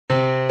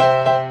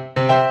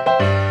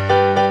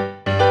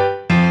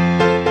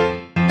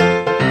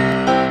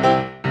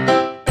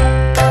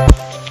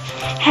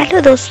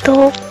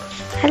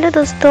Hello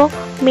दोस्तों,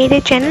 मेरे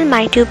channel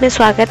my tube में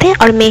स्वागत है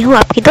और मैं हूं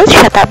आपकी दोस्त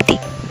शताब्दी।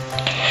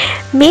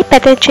 मैं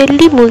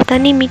पतंजलि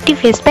मुल्तानी मिट्टी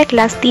फेस पैक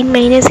लास्ट 3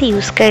 महीने से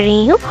यूज़ कर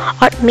रही हूं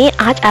और मैं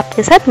आज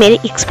आपके साथ मेरे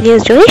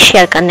एक्सपीरियंस जो है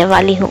शेयर करने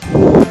वाली हूं।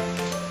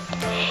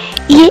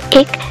 ये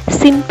एक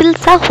सिंपल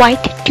सा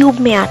वाइट ट्यूब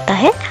में आता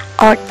है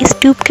और इस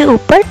ट्यूब के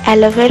ऊपर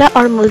एलोवेरा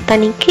और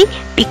मुल्तानी की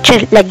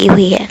पिक्चर लगी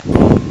हुई है।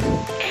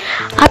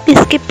 आप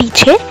इसके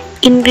पीछे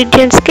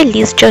इंग्रेडिएंट्स के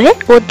लिस्ट जो है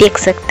वो देख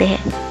सकते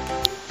हैं।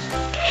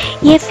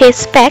 ये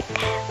फेस पैक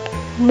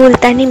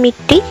मुल्तानी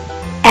मिट्टी,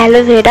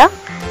 एलोवेरा,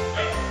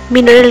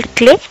 मिनरल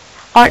क्ले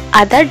और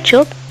अदर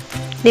जो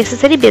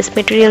नेसेसरी बेस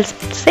मटेरियल्स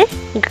से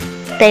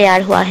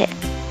तैयार हुआ है।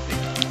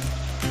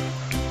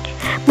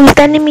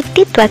 मुल्तानी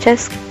मिट्टी त्वचा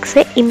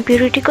से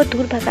इम्प्योरिटी को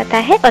दूर भगाता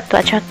है और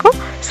त्वचा को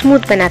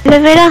स्मूथ बनाता है।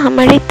 एलोवेरा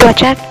हमारी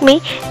त्वचा में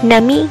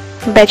नमी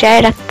बजाय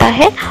रखता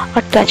है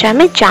और त्वचा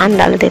में जान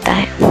डाल देता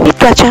है। ये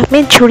त्वचा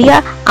में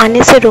झुर्रियाँ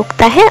आने से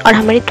रोकता है और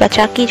हमारी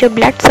त्वचा की जो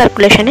ब्लड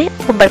सर्कुलेशन है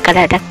वो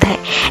बरकरार रखता है।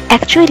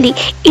 Actually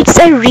it's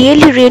a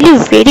really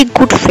very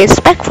good face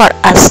pack for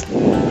us.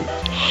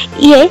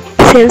 ये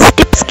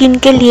सेंसिटिव स्किन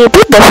के लिए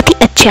भी बहुत ही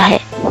अच्छा है।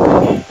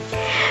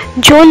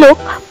 जो लोग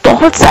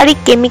बहुत सारी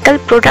केमिकल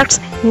प्रोडक्ट्स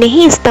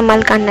नहीं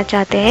इस्तेमाल करना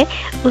चाहते हैं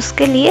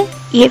उसके लिए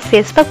ये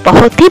फेस पैक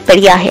बहुत ही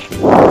बढ़िया है।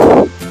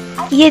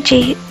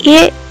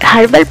 ये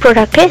हर्बल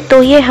प्रोडक्ट है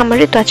तो ये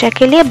हमारी त्वचा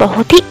के लिए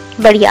बहुत ही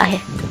बढ़िया है।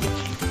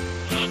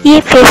 ये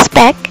फेस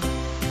पैक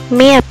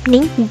मैं अपनी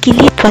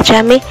गीली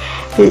त्वचा में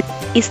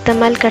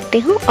इस्तेमाल करती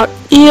हूँ और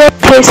ये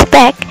फेस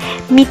पैक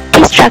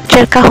मिट्टी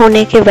स्ट्रक्चर का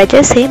होने की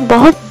वजह से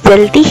बहुत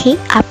जल्दी ही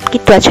आपकी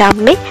त्वचा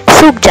में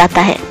सूख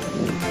जाता है।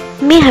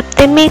 मैं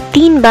हफ्ते में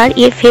 3 बार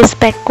ये फेस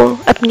पैक को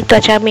अपनी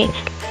त्वचा में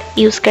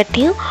यूज़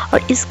करती हूँ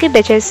और इसके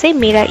वजह से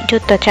मेरा जो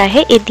त्वचा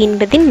है ये दिन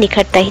ब दिन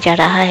निखरता ही जा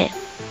रहा है।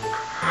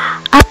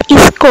 आप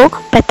इसको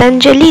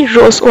पतंजलि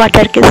रोज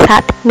वाटर के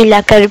साथ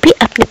मिलाकर भी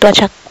अपनी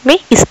त्वचा में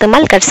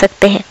इस्तेमाल कर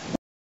सकते हैं।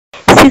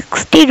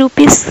 60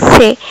 रुपीज़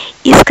से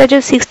इसका जो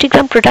 60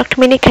 ग्राम प्रोडक्ट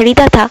मैंने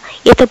खरीदा था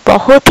ये तो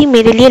बहुत ही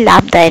मेरे लिए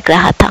लाभदायक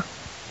रहा था।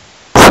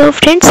 सो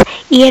फ्रेंड्स,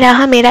 ये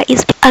रहा मेरा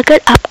इस।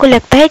 अगर आपको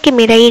लगता है कि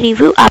मेरा ये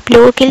रिव्यू आप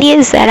लोगों के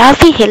लिए ज़रा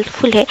भी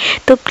हेल्पफुल है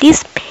तो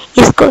प्लीज़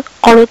इसको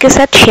औरों के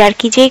साथ शेयर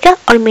कीजिएगा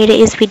और मेरे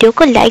इस वीडियो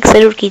को लाइक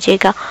ज़रूर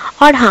कीजिएगा।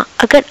 और हाँ,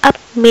 अगर आप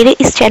मेरे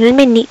इस चैनल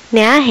में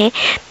नया है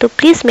तो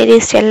प्लीज़ मेरे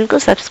इस चैनल को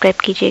सब्सक्राइब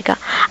कीजिएगा।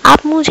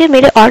 आप मुझे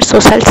मेरे और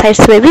सोशल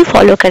साइट्स में भी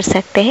फॉलो कर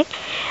सकते हैं।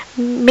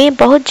 मैं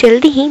बहुत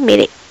जल्दी ही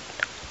मेरे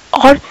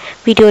और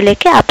वीडियो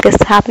लेके आपके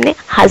सामने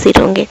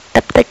हाजिर होंगे।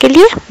 तब तक के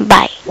लिए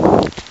बाय।